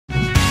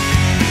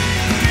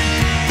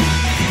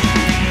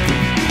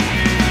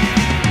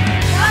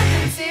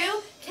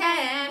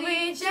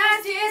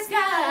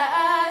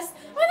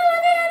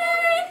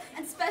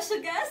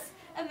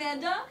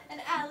Amanda,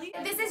 and Allie.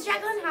 This is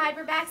Jekyll and Hyde.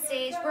 We're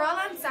backstage. We're all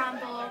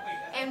ensemble,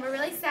 and we're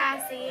really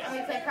sassy, and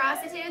we play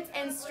prostitutes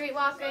and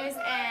streetwalkers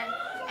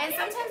and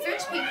sometimes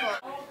rich people.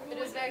 It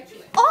was very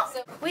cute. Oh!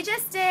 So, we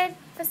just did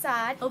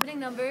Facade. Opening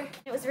number.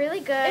 It was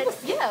really good.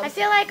 Yeah. I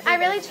feel like I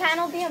really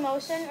channeled the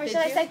emotion, or should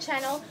I say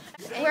channel?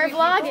 We're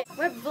vlogging.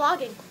 We're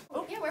vlogging.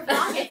 Oh. Yeah, we're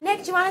vlogging. Nick,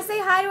 do you want to say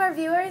hi to our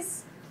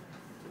viewers?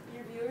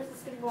 Your viewers?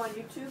 It's going to go on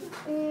YouTube?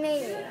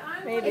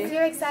 Maybe. If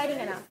you're exciting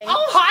enough.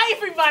 Oh, hi,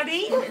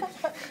 everybody!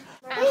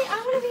 Wait, I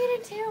want to be in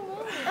it too.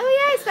 Oh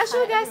yeah,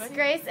 special guests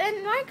Grace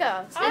and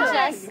Marco. And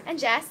Jess. And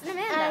Jess and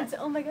Amanda. And,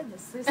 oh my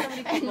goodness, there's so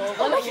many people.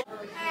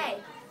 Hey,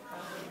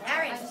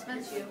 Erin. I just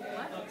met you.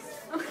 What?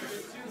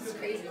 This is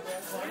crazy.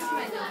 Where's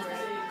my number?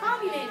 Call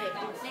me maybe.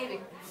 Maybe.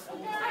 I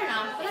don't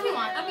know. Whatever you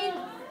want. I mean,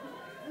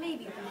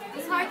 maybe.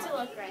 It's hard to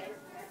look right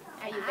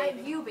at you,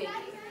 baby. You, baby.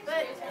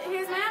 But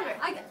here's my number.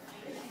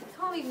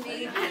 Call me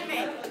maybe.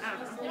 Maybe.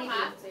 Maybe.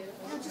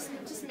 No,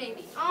 just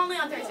maybe. Only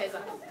on Thursdays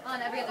though. On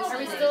every other Sunday. Are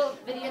we still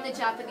in the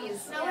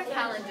Japanese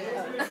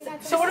calendar?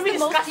 So what are we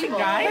discussing,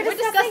 guys? We're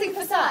discussing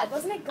Facade.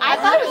 Wasn't it good? I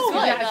thought it was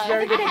good. Yes,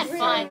 very good. I had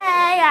fun.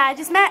 Hey, I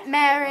just met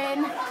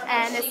Marin,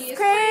 and it's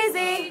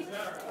crazy.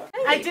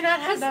 I did not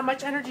have that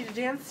much energy to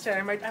dance today.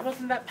 I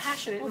wasn't that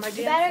passionate in my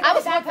dance. I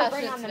was more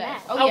passionate today.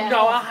 Oh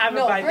no, I'll have it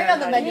by Bring then. on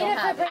the Men. You'll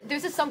have it.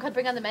 There's a song called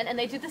Bring on the Men, and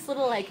they do this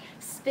little like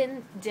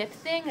spin dip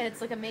thing, and it's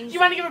like amazing. Do you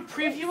want to give a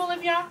preview,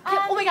 Olivia?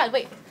 Oh my God!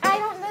 Wait. I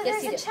don't know.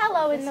 Yes, There's you a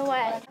cello in the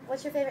way.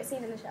 What's your favorite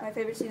scene in the show? My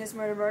favorite scene is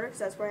Murder, because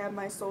that's where I have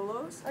my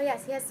solos. Oh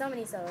yes, he has so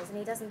many solos, and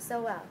he does them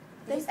so well.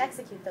 You just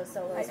execute those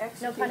solos. I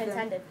execute no pun them.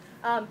 intended.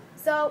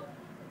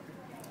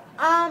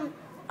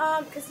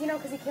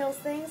 Because he kills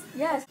things.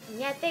 Yes. And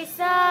yet they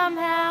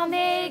somehow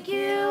make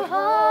you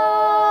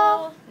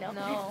whole.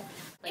 No.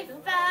 If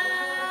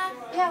I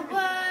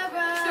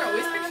were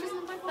always pictures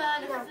in the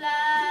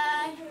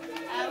butterfly,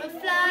 I would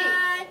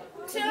fly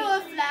to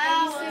a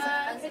flower,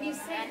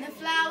 and the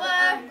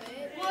flower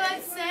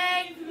would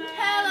say,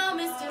 "Hello,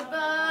 Mr.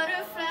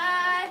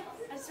 Butterfly."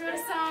 I just wrote a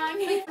song.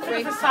 For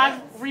the Facade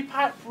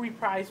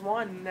reprise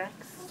one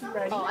next.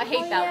 Ready? Oh, I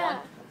hate that one.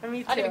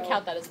 Me too. I didn't even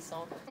count that as a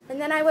song. And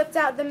then I whipped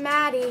out the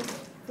Maddie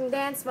from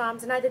Dance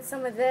Moms, and I did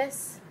some of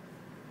this,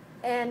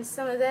 and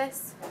some of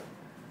this,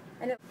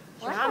 and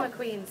drama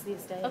queens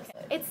these days.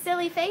 Okay. It's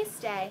Silly Face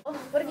Day.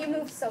 What have you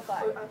moved so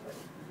far?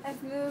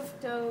 I've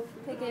moved a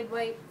picket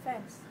white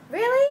fence.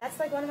 Really? That's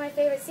like one of my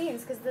favorite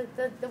scenes, because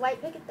the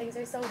white picket things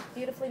are so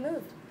beautifully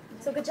moved.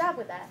 So good job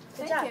with that.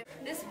 Good job.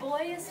 This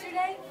boy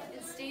yesterday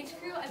in stage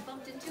crew, I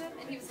bumped into him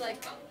and he was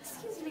like,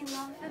 "Excuse me,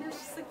 love," and I was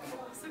just like,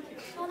 "Oh, so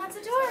cute." Oh, that's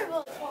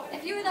adorable.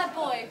 If you were that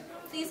boy,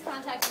 please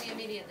contact me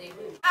immediately.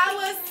 I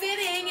was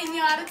sitting in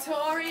the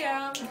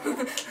auditorium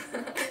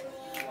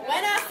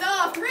when I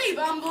saw 3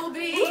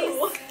 bumblebees.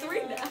 Ooh,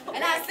 3 now.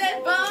 And I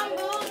said,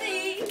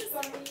 "Bumblebees,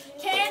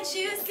 can't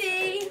you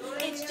see?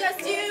 It's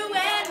just you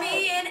and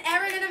me and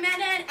Erin and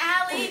Amanda and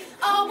Allie.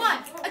 Oh,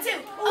 1, a 2,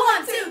 a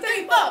 1, 2,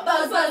 3, 4.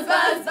 Buzz, buzz,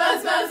 buzz,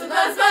 buzz, buzz,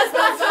 buzz, buzz,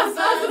 buzz, buzz,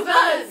 buzz,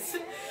 buzz.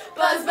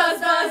 Buzz, buzz,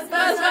 buzz,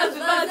 buzz, buzz,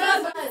 buzz,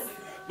 buzz, buzz.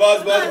 Buzz,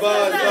 buzz,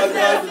 buzz, buzz,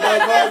 buzz,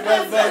 buzz,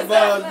 buzz, buzz, buzz,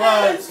 buzz,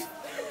 buzz.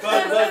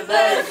 Buzz, buzz,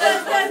 buzz,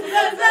 buzz, buzz,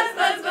 buzz, buzz,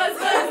 buzz, buzz,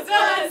 buzz,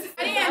 buzz.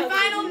 Ready? And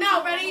final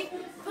note. Ready?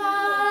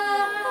 Buzz.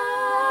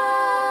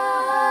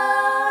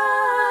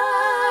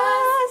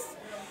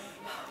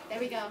 There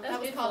we go. That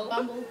was called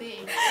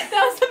Bumblebee.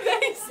 That was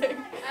amazing.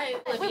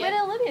 Wait, where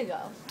did Olivia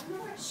go?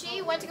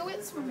 She went to go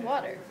get some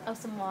water. Oh,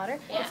 some water?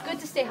 Yeah. It's good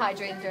to stay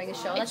hydrated during a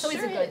show. That's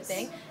always a good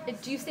thing.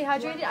 Do you stay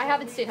hydrated? I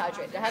haven't stayed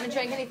hydrated. I haven't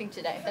drank anything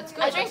today. That's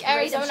good. I drink That's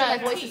great. I'm sure my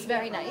Arizona voice is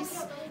very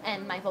nice,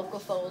 and my vocal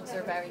folds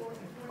are very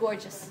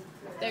gorgeous.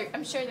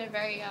 I'm sure they're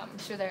very I'm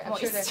sure they're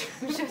moist.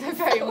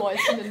 very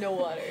moist in the no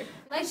water.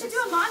 I should do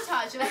a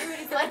montage of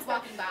everybody's legs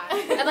walking by.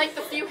 And like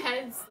the few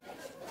heads.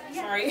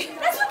 Sorry.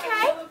 That's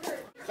okay.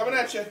 Coming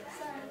at you.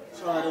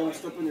 Sorry, I don't want to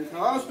step on your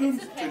costume.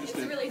 It's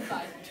really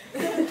fun.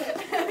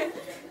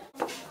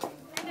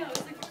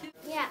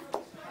 Yeah.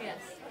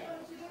 Yes.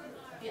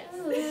 Yes.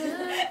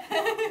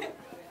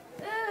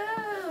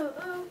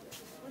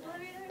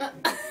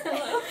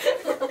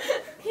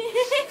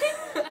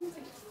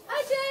 Hi,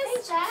 Jess. Hey,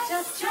 Jess.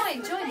 Just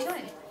join.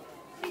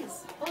 Please,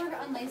 over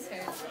unlace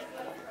her.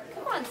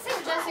 Come on,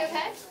 sit, Jess. You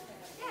okay?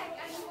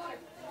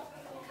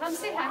 Come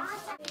say hi.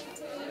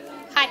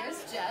 Hi.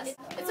 There's Jess.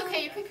 It's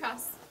okay. You can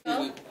cross.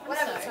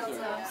 Whatever.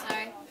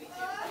 Sorry.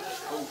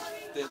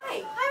 Hi.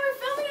 Hi, we're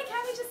filming it.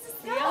 Can't we just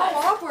discuss? Oh,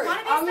 awkward. Want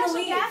to be I'm a gonna special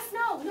leave. guest?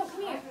 No,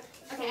 come here.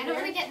 Okay, I know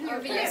we're getting your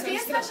video. Yes, Be a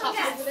special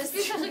guest. Let's be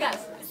a special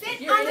guest. Sit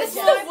You're on the this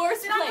is floor. the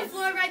worst Sit on the place.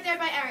 floor right there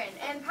by Erin,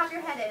 and pop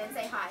your head in and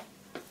say hi.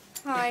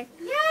 Hi.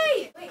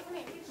 Yay! Wait, come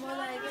here. More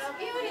like you're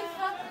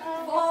beautiful.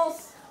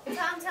 False.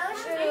 Tom, tell us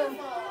true.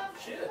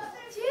 Cheers.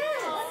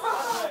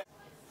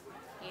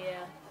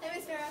 Yeah. Hey,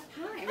 Miss Sarah.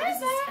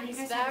 Hi, Miss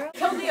Vara.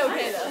 Totally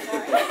okay though.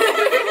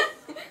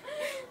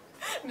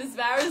 Miss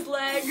Vara's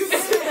legs.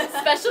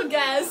 Special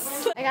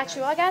guest. I got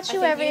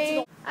you,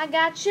 Evie. I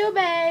got you,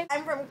 babe.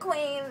 I'm from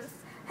Queens.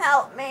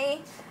 Help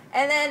me.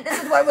 And then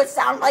this is what it would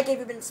sound like if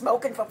you've been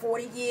smoking for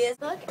 40 years.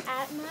 Look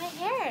at my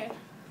hair.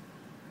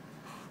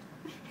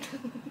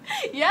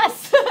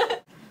 Yes.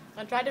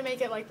 I tried to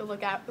make it like the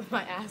look at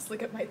my ass,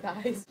 look at my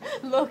thighs.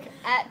 Look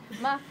at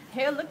my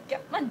hair, look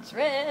at my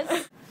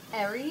dress.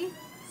 Eri,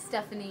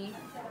 Stephanie,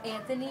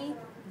 Anthony,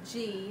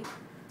 G,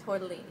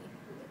 Tortellini.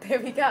 There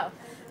we go.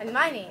 And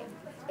my name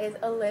is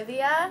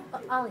Olivia.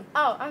 Ollie.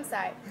 Oh, I'm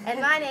sorry. And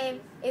my name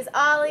is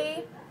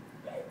Ollie,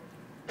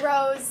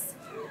 Rose,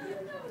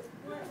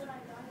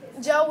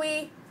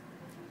 Joey,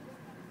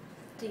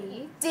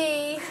 D,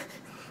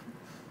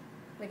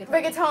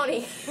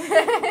 Rigatoni.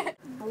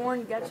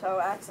 Born ghetto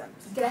accent.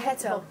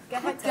 Ghetto.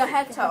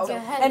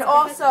 And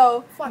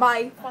also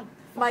my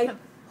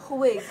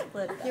wig.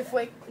 Your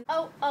wig.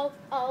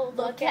 Oh,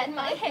 look at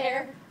my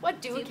hair.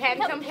 What do can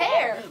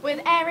compare with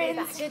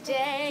Erin's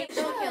today?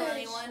 Don't kill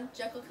anyone.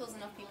 Jekyll kills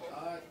enough people.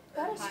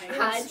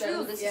 Hi,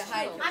 true. This is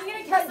true. I'm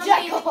gonna kiss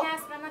somebody in the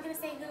cast, but I'm not gonna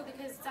say who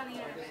because it's on the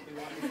internet.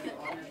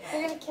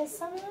 You're gonna kiss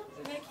someone?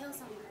 I'm gonna kill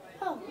someone.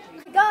 Oh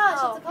my gosh,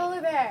 it's a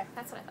polar bear.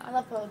 That's what I I thought.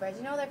 love polar bears.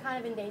 You know they're kind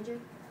of endangered.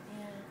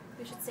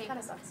 We should save Kind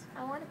of sucks.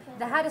 I want a pin.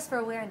 The hat is for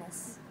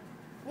awareness.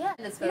 Yeah.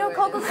 It's for You know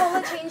awareness.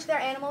 Coca-Cola changed their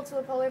animal to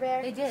a polar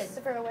bear? They did. Just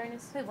for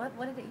awareness. Wait, what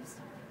did it use?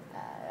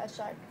 A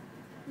shark.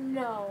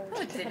 No.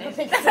 I just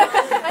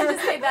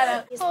made that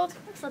up. Hold.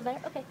 It's a little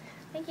better. Okay.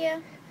 Thank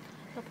you.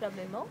 No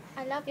problem.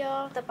 I love you.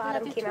 The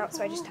bottom came out,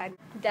 so I just tied.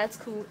 That's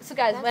cool. So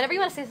guys, whenever you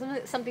want to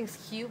say something's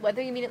cute,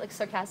 whether you mean it like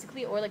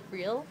sarcastically or like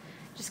real,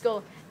 just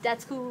go,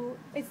 that's cool.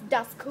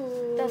 That's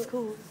cool. That's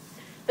cool.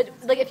 But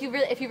like if you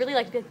really like to be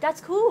like, that's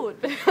cool.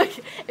 But like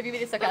if you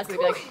mean it sarcastically,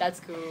 be like,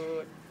 that's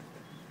cool.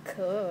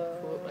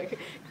 Cool. Like,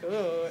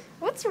 cool.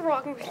 What's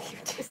wrong with you?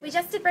 We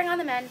just did Bring on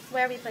the Men,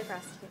 where we play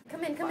prostitute.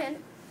 Come in.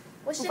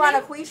 What's your Ufana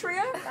name?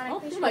 Quishria? Oh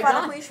my Ufana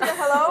god. Quishria,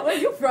 hello. Where are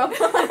you from?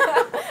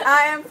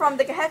 I am from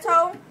the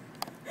ghetto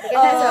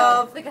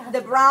of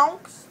the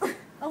Bronx.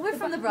 Oh, we're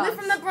from the Bronx. We're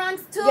from the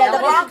Bronx too. Yeah, the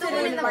What are Bronx you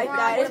doing is in the like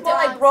Bronx? that. It's We're more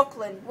like Bronx.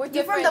 Brooklyn. You're from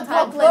different the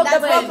time. Brooklyn. The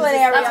Brooklyn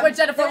area. That's where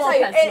Jennifer Let me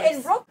tell Lopez you, in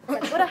lives.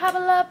 Brooklyn. What a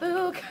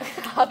habalabook.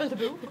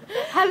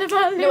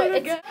 Hallelujah. No,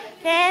 it's,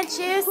 can't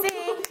you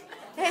see?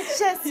 It's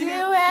just you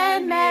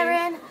and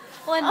Marin.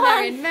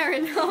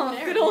 Marin. Oh,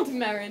 good old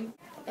Marin.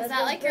 Is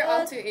that like your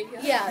alter ego?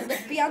 Yeah,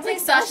 like Beyonce, Like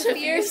Sasha Sasha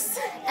Fierce,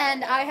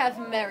 and I have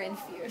Marin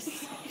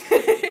Fierce.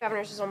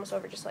 Governor's is almost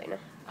over, just let you know.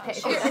 Okay,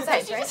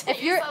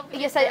 if you're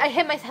yes, I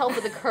hit myself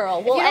with a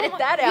curl. We'll edit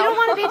that out. You don't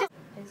want to be.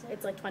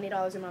 It's like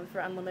 $20 a month for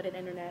unlimited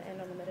internet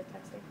and unlimited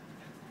texting.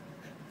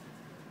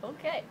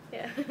 Okay.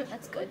 Yeah.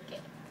 That's good.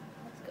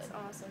 That's good.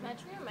 Awesome.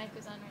 Imagine your mic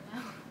is on right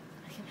now.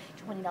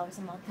 $20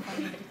 a month for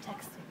unlimited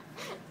texting.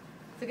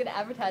 It's a good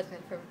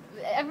advertisement for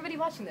everybody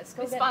watching this.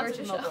 Go We get sponsor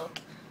Virgin the show. Mobile.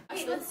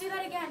 Wait, let's do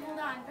that again. Hold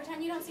on.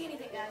 Pretend you don't see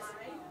anything, guys.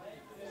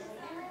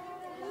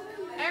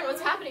 Erin,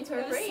 what's happening to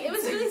our brains? It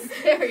was really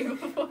scary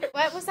before.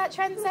 What was that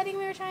trend setting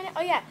we were trying to?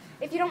 Oh yeah.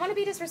 If you don't want to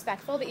be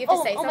disrespectful, but you have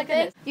to say oh my something,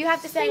 goodness. you have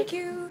to say Thank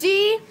you.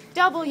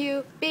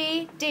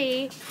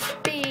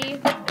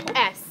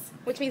 DWBDBS,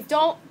 which means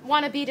don't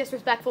want to be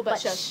disrespectful, but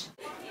shush.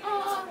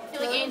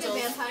 You're like angels.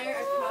 Vampire,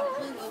 I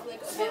probably look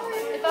like a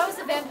vampire. If I was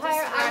a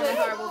vampire, I have a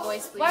horrible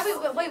voice, please.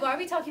 Why are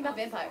we talking about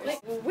vampires?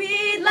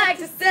 We'd like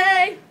to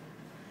say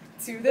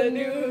to the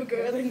new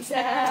girl in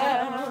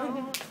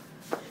town.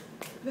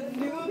 The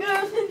new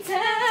girl in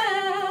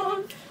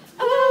town. Oh,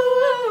 oh,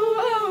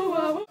 oh,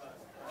 oh.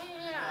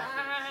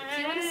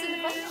 Do you want to see the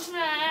question?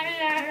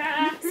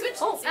 Switch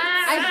Oh, I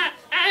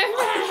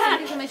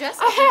Something from my dress?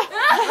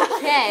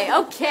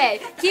 Okay.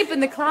 Keeping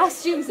the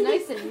costumes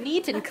nice and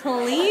neat and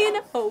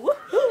clean. Oh,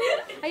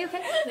 are you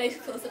okay? Nice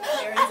close up of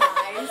Erin's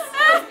eyes.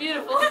 That's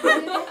beautiful.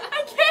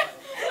 I can't.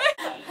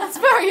 That's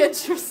very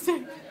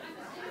interesting.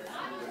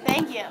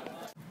 Thank you.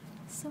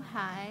 So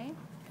hi.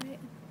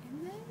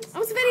 Oh,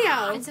 it's a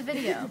video. It's a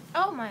video.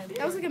 Oh my.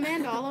 That was like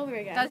Amanda all over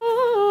again.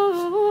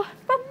 Oh,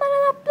 from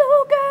my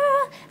blue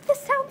girl, this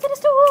sound to the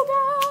stool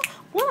girl.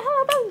 Wanna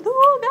have a blue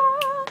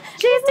girl?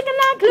 She's sticking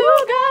like glue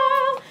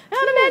girl.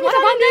 And a man what a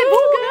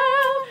rendezvous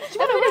girl.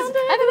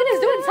 Everybody's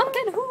doing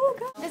something. Who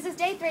girl? This is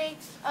day 3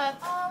 of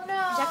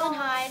Jekyll and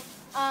Hyde.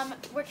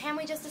 Can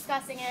we just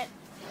discussing it?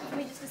 Can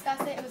we just discuss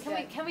it? It was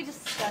good. Can we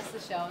just discuss the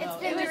show? It's No,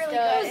 been it was really good.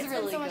 good. It was It's been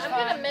really so much good. fun.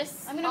 I'm gonna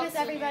miss. I'm gonna miss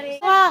everybody.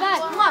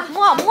 Mwah,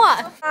 mwah, mwah.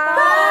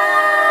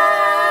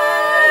 Bye.